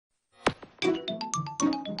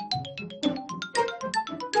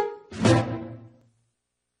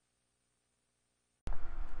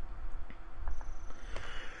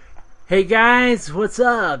Hey guys, what's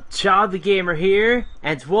up? Chaud the Gamer here,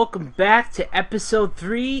 and welcome back to episode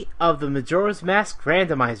 3 of the Majora's Mask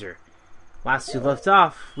Randomizer. Last we left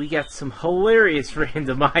off, we got some hilarious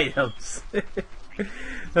random items.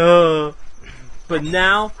 But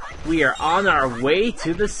now, we are on our way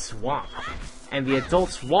to the swamp. And the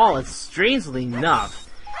adult's wallet, strangely enough,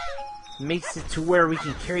 makes it to where we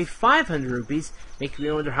can carry 500 rupees, making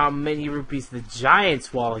me wonder how many rupees the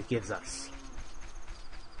giant's wallet gives us.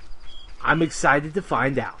 I'm excited to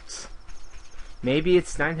find out. Maybe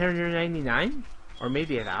it's 999? Or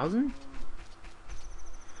maybe 1,000?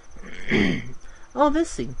 Oh,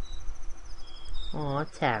 this thing. Aw,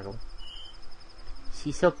 Tattle.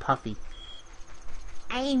 She's so puffy.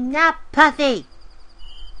 I'm not puffy!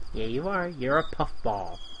 Yeah, you are. You're a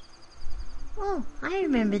puffball. Oh, I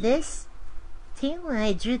remember this. Tail and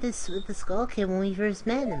I drew this with the Skull Kid when we first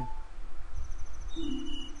met him.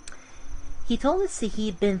 He told us that he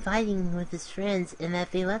had been fighting with his friends and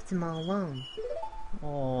that they left him all alone.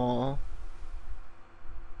 Aww.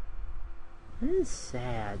 This is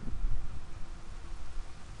sad.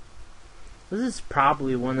 This is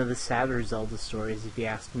probably one of the sadder Zelda stories, if you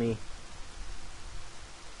ask me.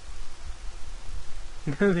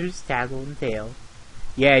 There's Tattle and Tail.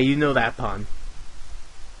 Yeah, you know that pun.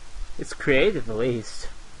 It's creative, at least.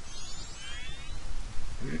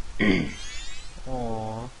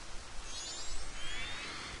 Aww.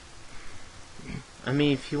 I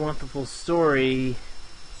mean, if you want the full story,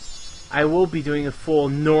 I will be doing a full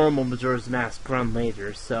normal Majora's Mask run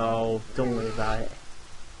later, so don't worry about it.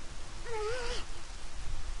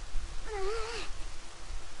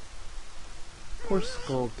 Poor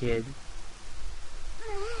Skull Kid.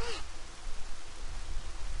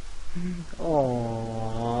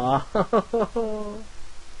 Aww.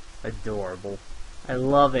 Adorable. I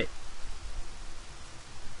love it.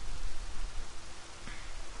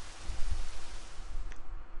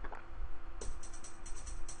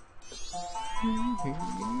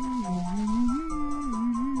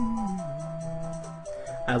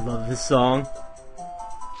 I love this song.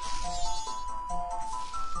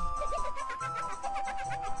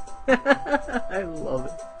 I love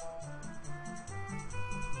it.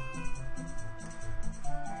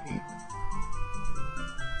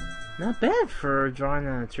 Not bad for drawing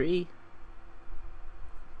on a tree.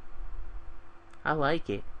 I like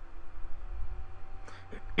it.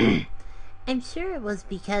 I'm sure it was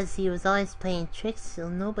because he was always playing tricks so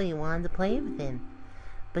nobody wanted to play with him.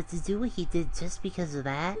 But to do what he did just because of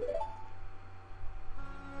that?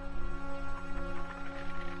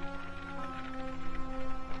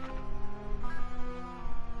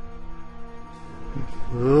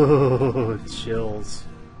 Ooh, chills.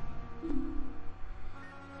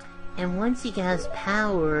 And once he got his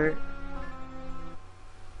power...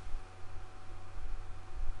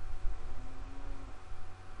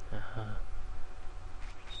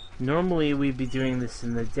 Normally we'd be doing this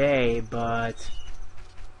in the day, but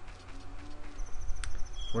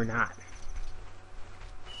we're not.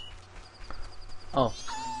 Oh.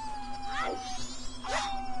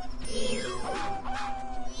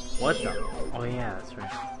 What the? Oh yeah, that's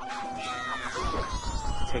right.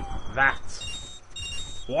 Take that.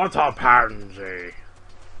 What a pansy!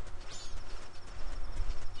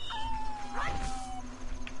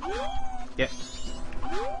 Yeah.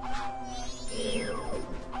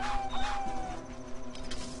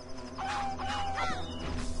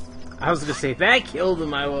 I was gonna say, if that killed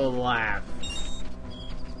him, I will laugh.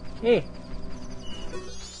 Hey.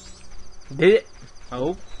 Did it?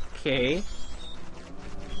 Okay.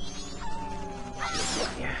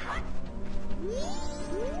 Yeah.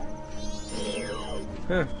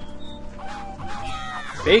 Huh.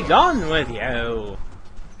 Be gone with you!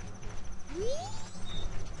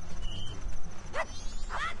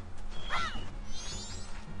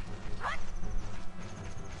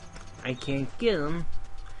 I can't get him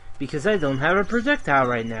because I don't have a projectile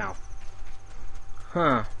right now.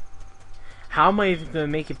 Huh. How am I even gonna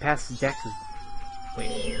make it past the deck?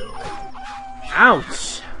 Wait.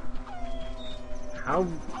 Ouch! How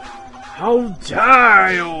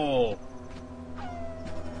dare you!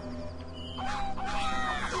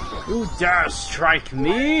 You dare strike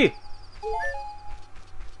me?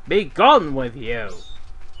 Be gone with you!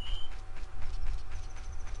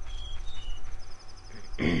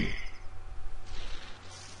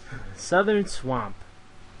 Southern Swamp.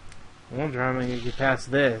 I wonder how I'm gonna get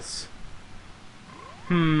past this.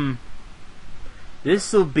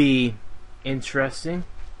 This'll be interesting.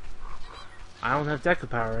 I don't have Deca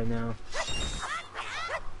Power right now.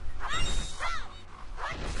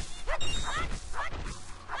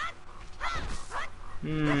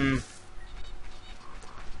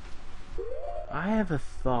 I have a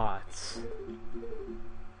thought.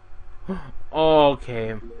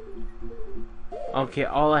 Okay. Okay,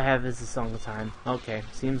 all I have is a song of time. Okay,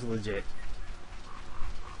 seems legit.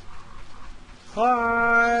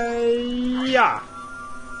 Hi-ya!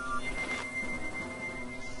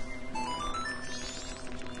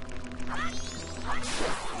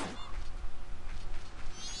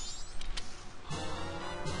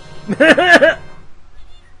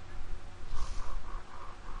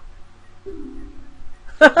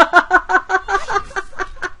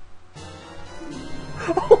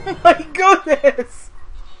 Oh my goodness!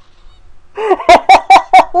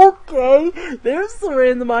 Okay, there's the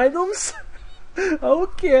random items.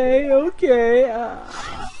 Okay, okay.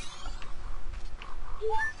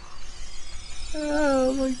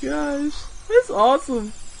 Oh my gosh, that's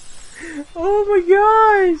awesome. Oh my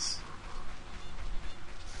gosh.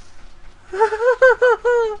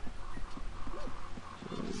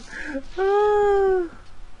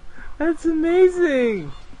 That's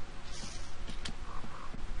amazing.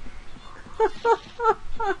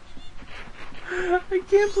 I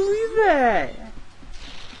can't believe that.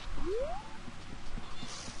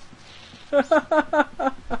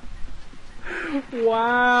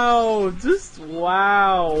 Wow, just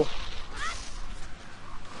wow.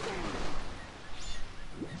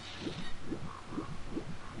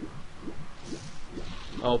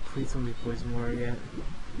 Oh, please don't be poison water yet.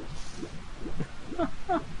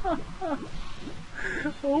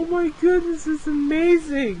 Oh my goodness, it's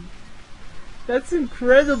amazing. That's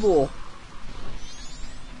incredible.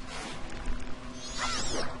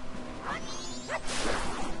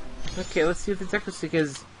 Okay, let's see if the Deco Stick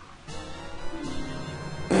is.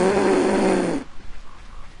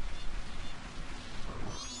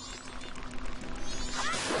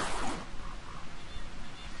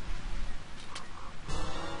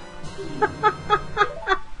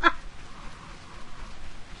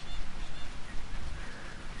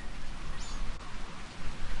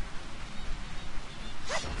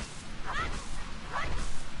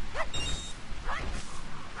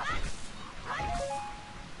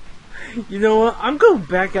 You know what? I'm going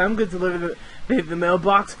back. I'm going to deliver the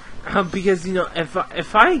mailbox because you know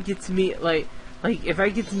if I get to meet like if I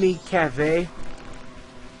get to meet Cafe, you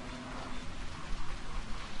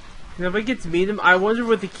know, if I get to meet him, I wonder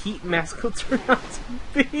what the Keat mask will turn out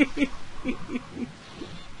to be.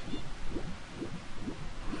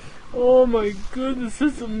 Oh my goodness,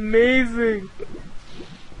 that's amazing.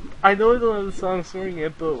 I know I don't have the song singing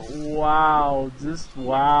it, but wow, just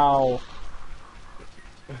wow.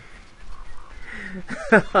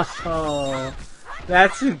 Oh,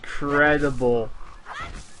 that's incredible.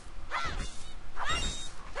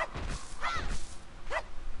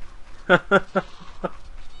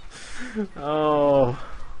 Oh,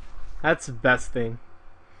 that's the best thing.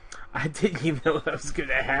 I didn't even know that was going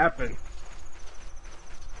to happen.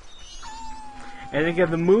 And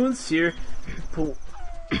again, the moon's here,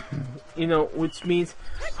 you know, which means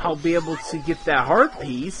I'll be able to get that heart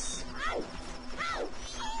piece.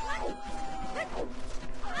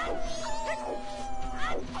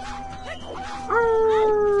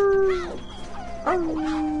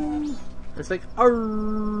 It's like,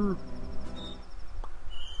 arr.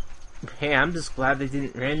 Hey, I'm just glad they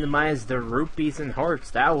didn't randomize the rupees and hearts.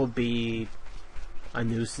 That would be a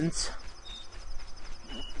nuisance.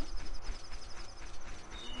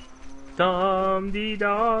 Dum dee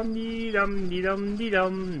dum dee dum dee dum dee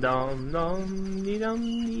dum dum dum dee dum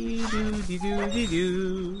dee doo dee doo dee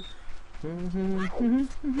doo.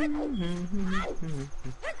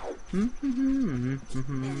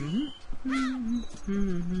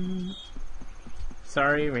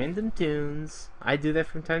 Sorry, random tunes. I do that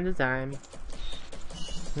from time to time.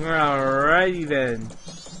 Alrighty then.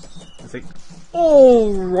 It's like,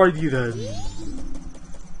 alrighty then.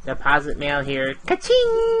 Deposit mail here.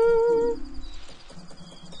 Ka-ching!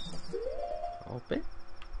 Open.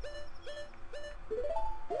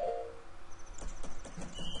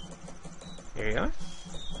 There you go.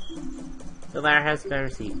 The letter has been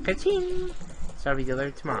received. Ka-ching! Shall be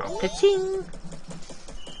delivered tomorrow. Ka-ching!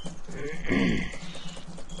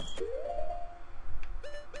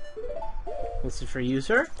 This is for you,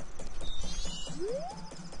 sir.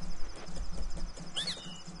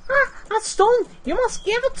 Ah, a stone! You must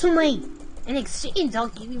give it to me! In exchange, I'll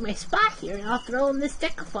give you my spot here and I'll throw in this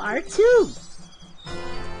deck of fire too!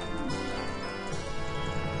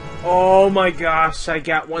 Oh my gosh, I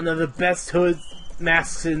got one of the best hood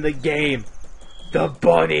masks in the game. The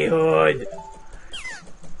bunny hood!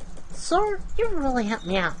 Sir, you really helped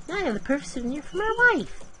me out. Now I have the perfect souvenir for my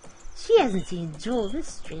wife. She hasn't seen a jewel this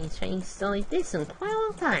strange shiny stone like this in quite a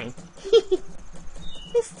long time.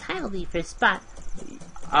 This title lead for a spot.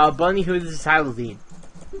 Bunny Hood is a title lead.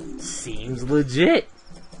 Seems legit.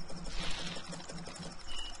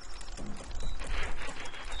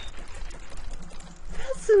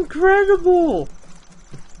 That's incredible.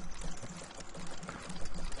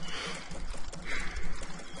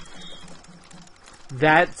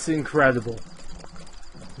 That's incredible.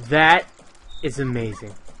 That is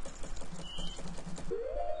amazing.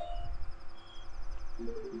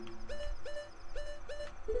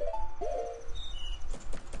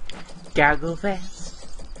 Gotta go fast.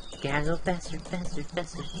 Gotta go faster, faster,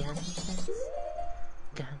 faster. Gotta go fast.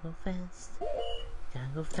 Gotta go fast. Gotta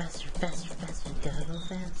go faster, faster, faster. Gotta go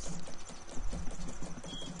fast.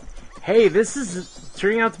 Hey, this is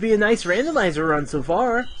turning out to be a nice randomizer run so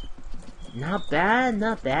far. Not bad,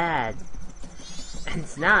 not bad. And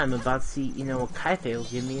now I'm about to see, you know, what Kaife will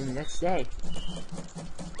give me in the next day.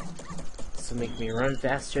 This will make me run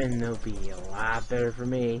faster and it'll be a lot better for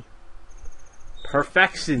me.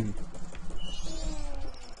 Perfection.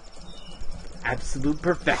 Absolute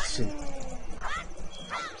perfection.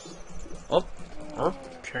 Oh,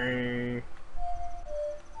 okay.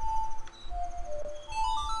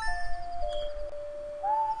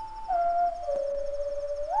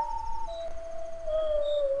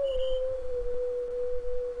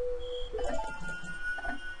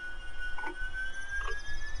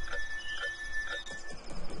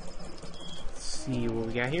 See what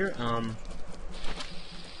we got here. Ah!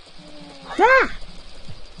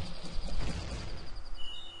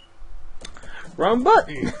 Wrong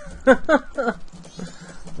button.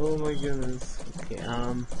 Oh my goodness. Okay,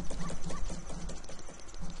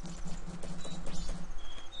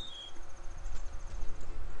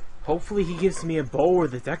 hopefully he gives me a bow or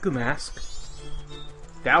the Deku Mask.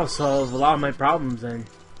 That'll solve a lot of my problems then.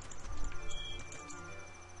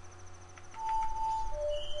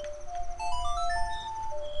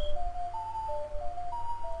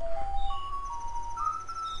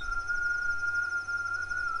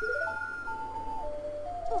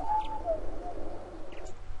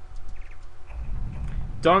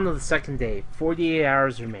 Dawn of the second day. 48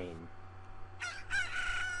 hours remain.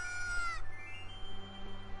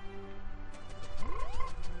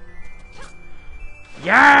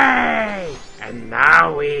 Yay! And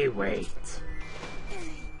now we wait.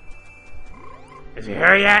 Is he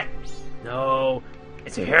here yet? No.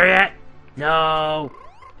 Is he here yet? No.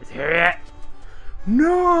 Is he here yet?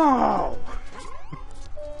 No!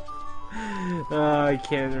 I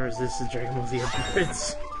can't resist the Dragon Ball Z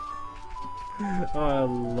appearance. Oh, I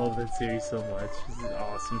love that series so much. This is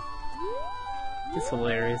awesome. It's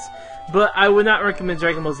hilarious. But I would not recommend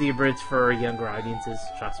Dragon Ball Z Abridged for younger audiences.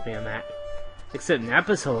 Trust me on that. Except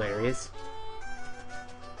Nappa's hilarious.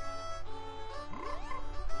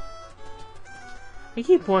 I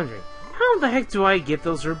keep wondering, how the heck do I get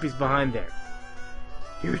those rupees behind there?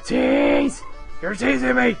 You tease! You're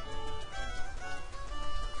teasing me!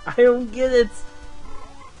 I don't get it.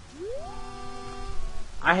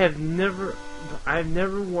 I've never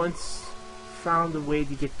once found a way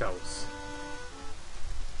to get those.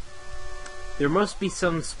 There must be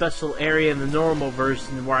some special area in the normal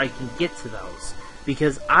version where I can get to those,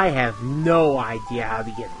 because I have no idea how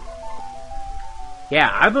to get them.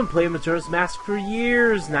 Yeah, I've been playing Majora's Mask for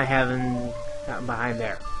years and I haven't gotten behind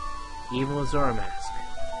there. Even with Zora Mask.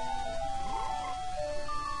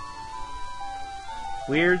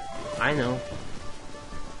 Weird, I know.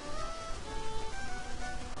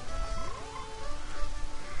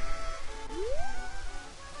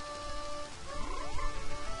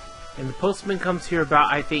 And the postman comes here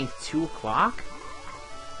about, I think, 2 o'clock?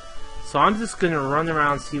 So I'm just gonna run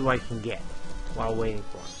around and see what I can get while waiting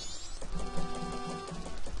for him.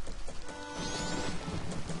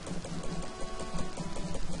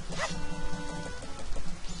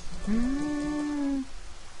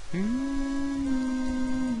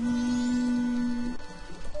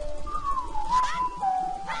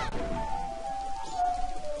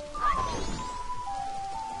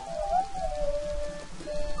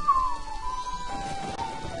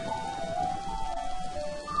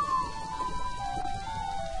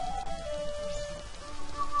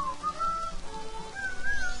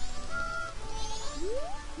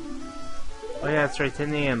 Oh yeah, that's right,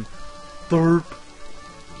 10 AM. Thurp.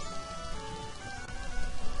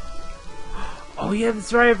 Oh yeah,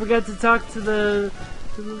 that's right, I forgot to talk to the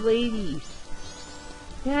lady.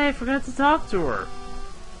 Yeah, I forgot to talk to her.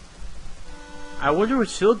 I wonder what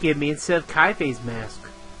she'll give me instead of Kaifei's mask.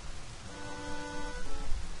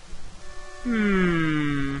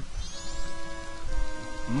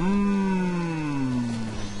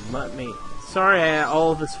 Let me... Sorry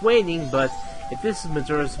all of us waiting, but If this is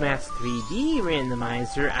Majora's Mask 3D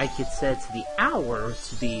randomizer, I could set it to the hour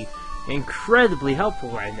to be incredibly helpful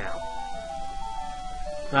right now.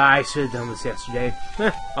 I should have done this yesterday.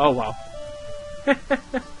 Oh well.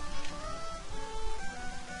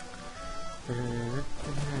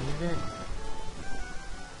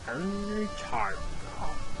 Charge.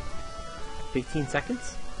 15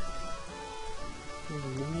 seconds?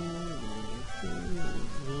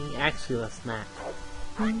 Actually, let's not.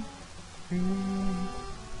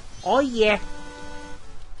 Oh yeah!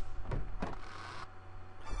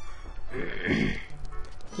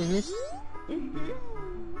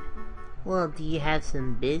 Well, do you have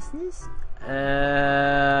some business?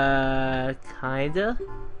 Kinda.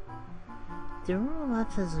 The room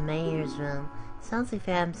up to the mayor's room. Sounds like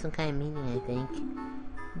they're having some kind of meeting, I think.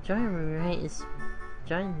 The drawing room, right, is...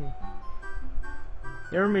 drawing room.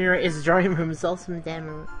 The room here is the drawing room. It's also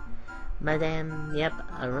Madame, yep,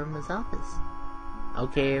 Aurora's office.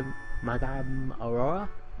 Okay, Madame Aurora?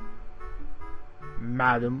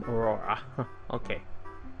 Madame Aurora. Okay.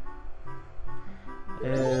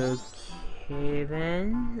 Okay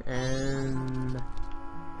then,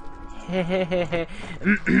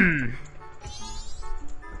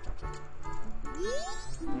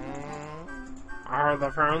 Are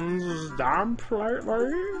the friends damp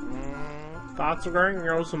lately? That's great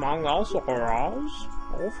news among us, Auroras.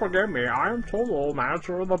 Oh, forgive me, I am total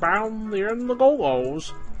manager of the band, the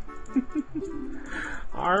Go-Go's.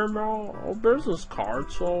 I'm a business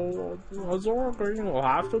card, so Azora Green will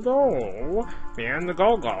have to know. The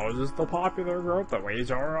Go-Go's is the popular group that we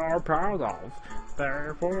are proud of.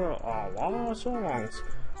 They put a lot of songs.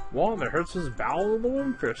 One that hurts his Ballad of the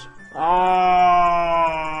Windfish.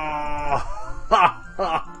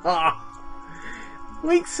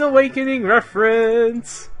 Link's Awakening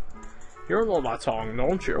reference! You know that song,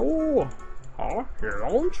 don't you? Huh? You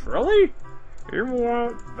don't? Really?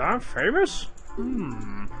 Even that famous?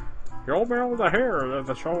 You'll be able to hear that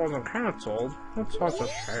the show wasn't cancelled. That's such a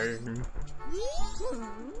shame.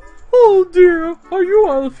 Oh dear, are you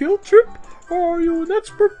on a field trip? Or are you an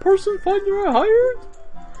expert person finder I hired?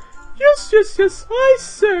 Yes, I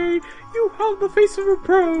say, you have the face of a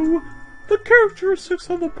pro. The characteristics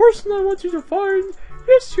of the person I want you to find,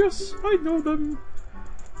 yes, I know them.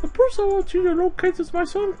 The person I want you to locate is my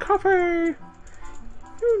son, Cafe.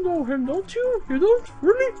 You know him, don't you? You don't?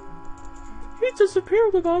 Really? He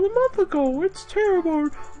disappeared about a month ago. It's terrible.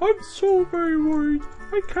 I'm so very worried.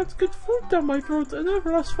 I can't get food down my throat and I've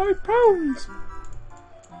lost 5 pounds.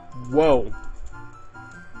 Whoa.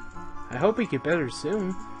 I hope he get better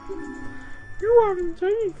soon. You haven't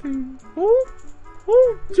anything.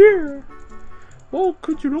 Oh dear. Well,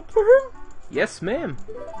 could you look for him? Yes, ma'am.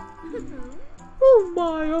 Oh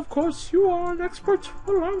my, of course you are an expert.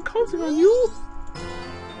 Well, I'm counting on you.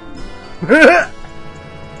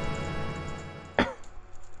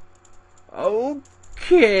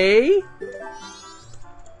 Okay.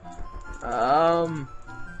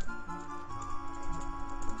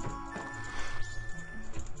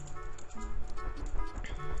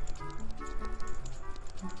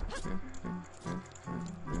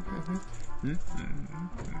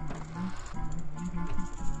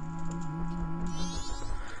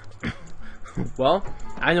 Well,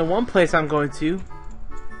 I know one place I'm going to.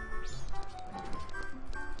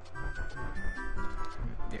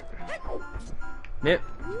 Nip.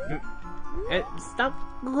 Stop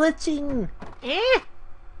glitching!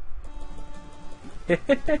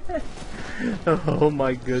 Oh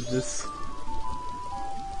my goodness.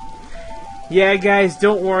 Yeah, guys,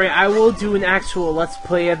 don't worry. I will do an actual Let's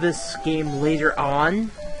Play of this game later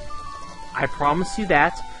on. I promise you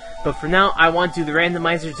that. But for now, I want to do the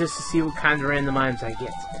randomizer just to see what kind of random items I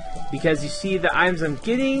get. Because you see, the items I'm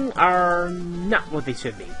getting are not what they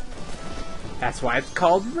should be. That's why it's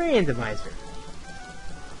called randomizer.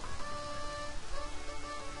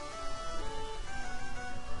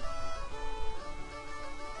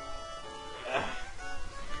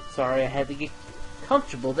 Sorry, I had to get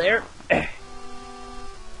comfortable there.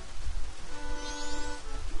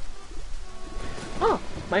 Oh,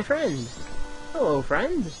 my friend. Hello,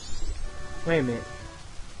 friend. Wait a minute.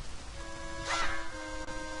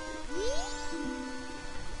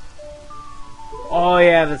 Oh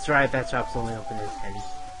yeah, that's right. That shop's only open at 10.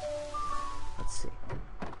 Let's see.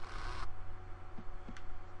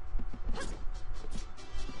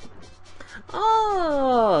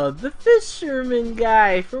 Oh, the fisherman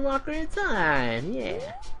guy from Ocarina of Time.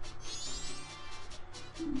 Yeah.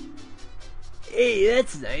 Hey,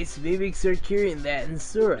 that's nice. Maybe I can start carrying that in the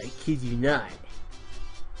store. I kid you not.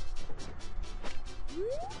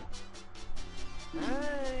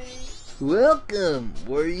 Hi. Welcome.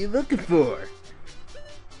 What are you looking for?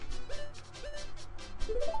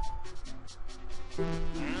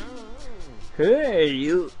 Hey,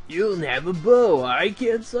 you don't have a bow. I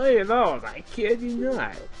can't say it out. I can't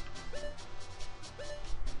deny it.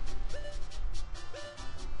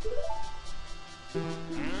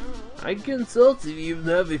 I consult if you have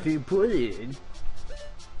everything put in.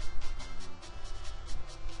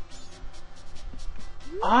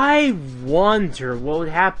 I wonder what would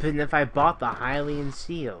happen if I bought the Hylian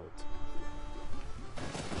Shield.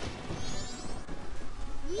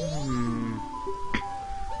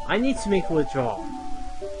 I need to make a withdrawal.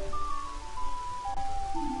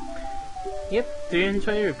 Yep,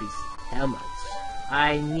 320 rupees. How much?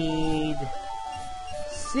 I need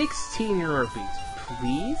 16 rupees,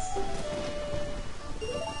 please.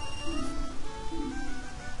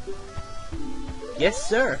 Yes,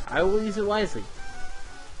 sir. I will use it wisely.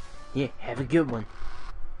 Yeah, have a good one.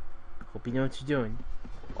 Hope you know what you're doing.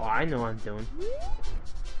 Oh, I know what I'm doing.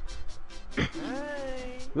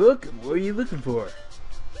 Look, what are you looking for?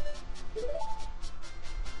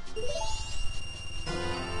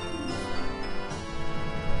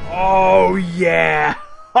 Oh, yeah!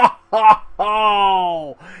 Ha ha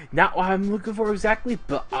ha! Not what I'm looking for exactly,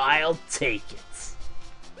 but I'll take it.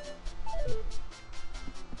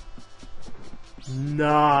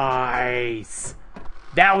 Nice!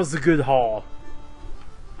 That was a good haul.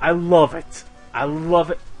 I love it. I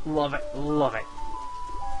love it, love it, love it.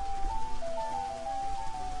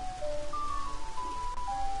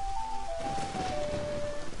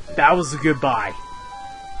 That was a good buy.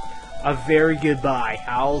 A very good buy.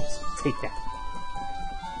 I'll take that.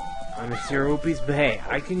 I'm at 0 rupees, but hey,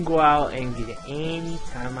 I can go out and get it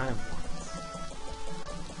anytime I want.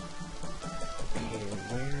 Okay,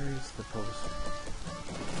 where's the post?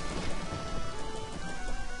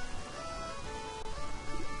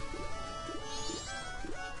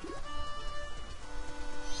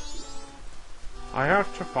 I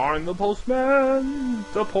have to find the postman!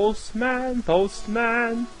 The postman!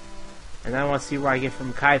 Postman! And I want to see where I get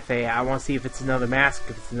from Kaifei. I want to see if it's another mask.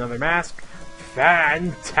 If it's another mask,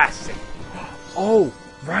 fantastic! Oh,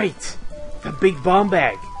 right! The big bomb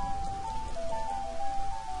bag!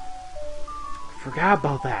 Forgot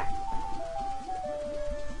about that.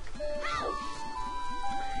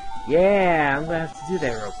 Yeah, I'm gonna have to do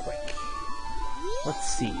that real quick.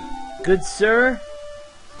 Let's see. Good sir,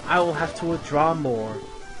 I will have to withdraw more.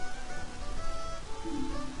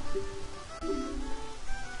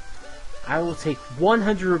 I will take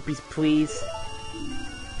 100 rupees, please.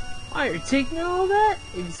 Oh, you're taking all that?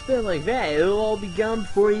 If you spend like that, it'll all be gone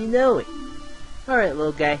before you know it. Alright,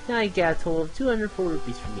 little guy, now you got a total of 204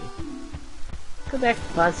 rupees from me. Go back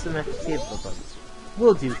and buy some extra table buttons.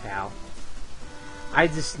 Will do, pal. I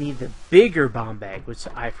just need the bigger bomb bag, which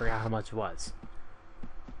I forgot how much it was.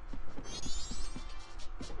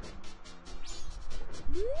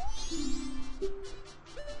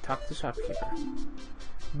 Talk to shopkeeper.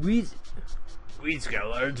 We've got a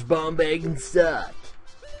large bomb bag in stock.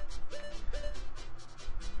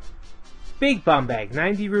 Big bomb bag,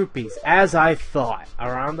 90 rupees, as I thought,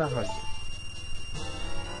 around 100.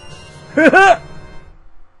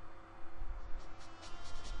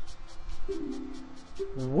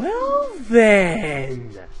 Well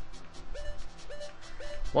then.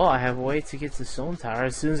 Well, I have a way to get to Stone Tower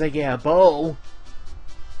as soon as I get a bow.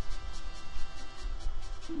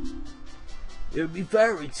 It'll be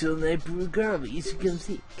fiery till the night regardless. You should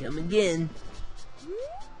come again.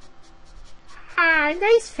 Ah,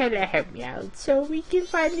 nice fella help me out, so we can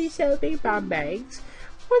finally sell big bomb bags.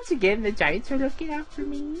 Once again, the Giants are looking out for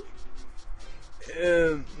me.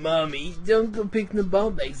 Mommy, don't go picking the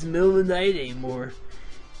bomb bags in the middle of the night anymore.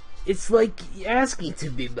 It's like asking to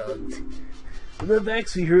be mugged. I've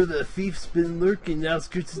actually heard that a thief's been lurking in the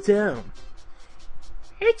outskirts of town.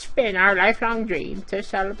 It's been our lifelong dream to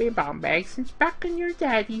sell big bomb bags since back in your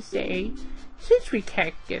daddy's day. Since we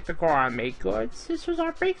can't get the gourmet goods, this was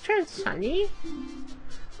our big chance, honey.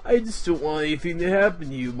 I just don't want anything to happen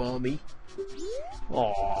to you, Mommy.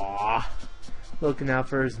 Aww. Looking out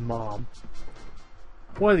for his mom.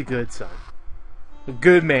 What a good son. A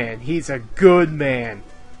good man. He's a good man.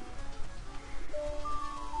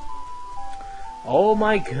 Oh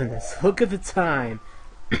my goodness. Look at the time.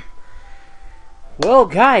 Well,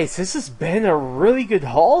 guys, this has been a really good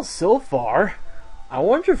haul so far. I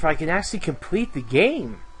wonder if I can actually complete the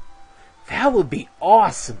game. That would be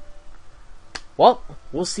awesome. Well,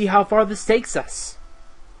 we'll see how far this takes us.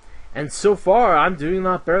 And so far, I'm doing a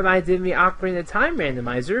lot better than I did in the Ocarina of Time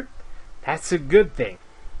randomizer. That's a good thing.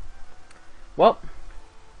 Well,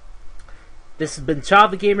 this has been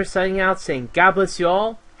Chaud the Gamer signing out, saying God bless you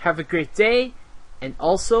all. Have a great day, and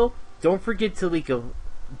also don't forget to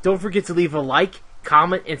leave a like,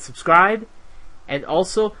 comment, and subscribe. And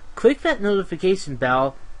also, click that notification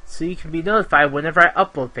bell so you can be notified whenever I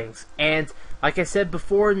upload things. And like I said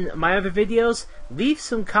before in my other videos, leave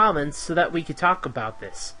some comments so that we can talk about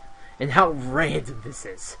this. And how random this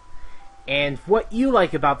is. And what you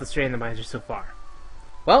like about this randomizer so far.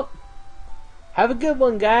 Well, have a good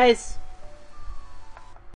one, guys.